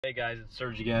Hey guys, it's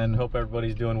Serge again. Hope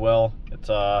everybody's doing well. It's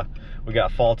we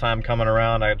got fall time coming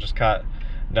around. I just got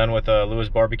done with a Lewis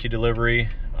barbecue delivery.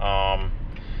 Kind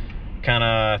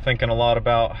of thinking a lot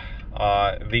about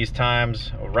these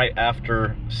times right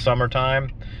after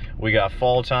summertime. We got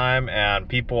fall time and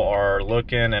people are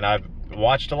looking, and I've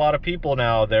watched a lot of people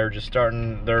now, they're just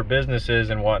starting their businesses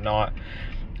and whatnot,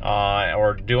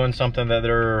 or doing something that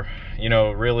they're, you know,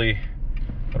 really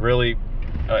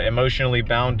emotionally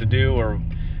bound to do, or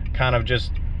kind of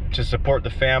just to support the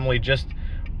family, just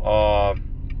so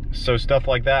stuff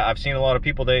like that. I've seen a lot of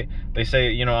people, they say,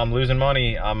 you know, I'm losing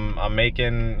money, I'm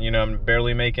making, you know, I'm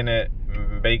barely making it,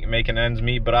 making ends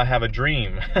meet, but I have a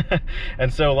dream.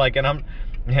 And so, like, and I'm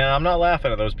not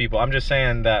laughing at those people. I'm just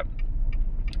saying that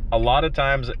a lot of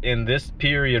times in this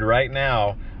period right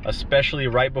now, especially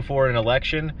right before an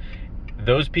election,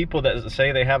 those people that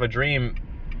say they have a dream,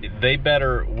 we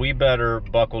better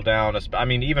buckle down. I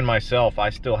mean, even myself, I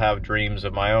still have dreams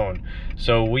of my own.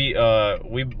 So we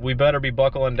better be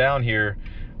buckling down here,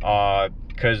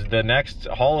 because the next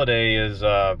holiday is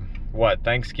what,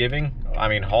 Thanksgiving? I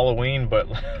mean, Halloween, but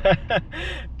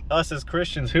us as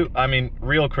Christians,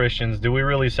 real Christians, do we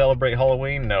really celebrate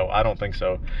Halloween? No, I don't think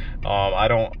so. I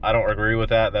don't agree with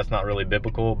that. That's not really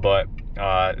biblical. But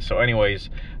so anyways,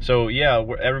 so yeah,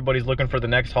 everybody's looking for the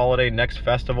next holiday, next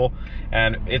festival,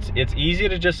 and it's easy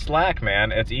to just slack,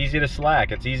 man. It's easy to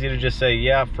slack. It's easy to just say,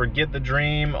 yeah, forget the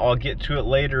dream, I'll get to it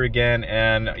later again,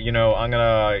 and you know, I'm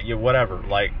gonna, whatever,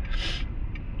 like.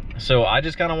 So I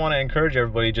just kind of want to encourage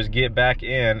everybody, just get back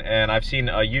in. And I've seen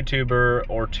a YouTuber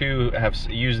or two have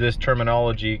used this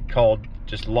terminology called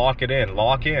just lock it in,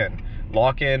 lock in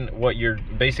what you're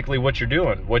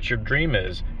doing, what your dream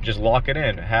is. Just lock it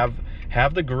in.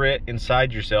 Have the grit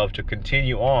inside yourself to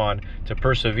continue on, to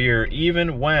persevere,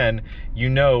 even when you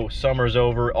know summer's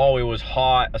over. Oh, it was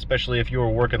hot, especially if you were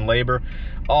working labor.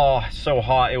 Oh, so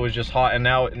hot, it was just hot. And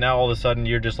now all of a sudden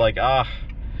you're just like,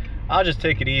 I'll just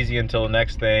take it easy until the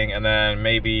next thing, and then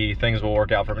maybe things will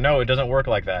work out for me. No, it doesn't work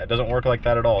like that. It doesn't work like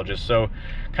that at all. Just so,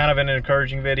 kind of an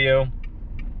encouraging video.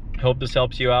 Hope this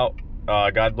helps you out.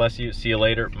 God bless you. See you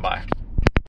later. Bye.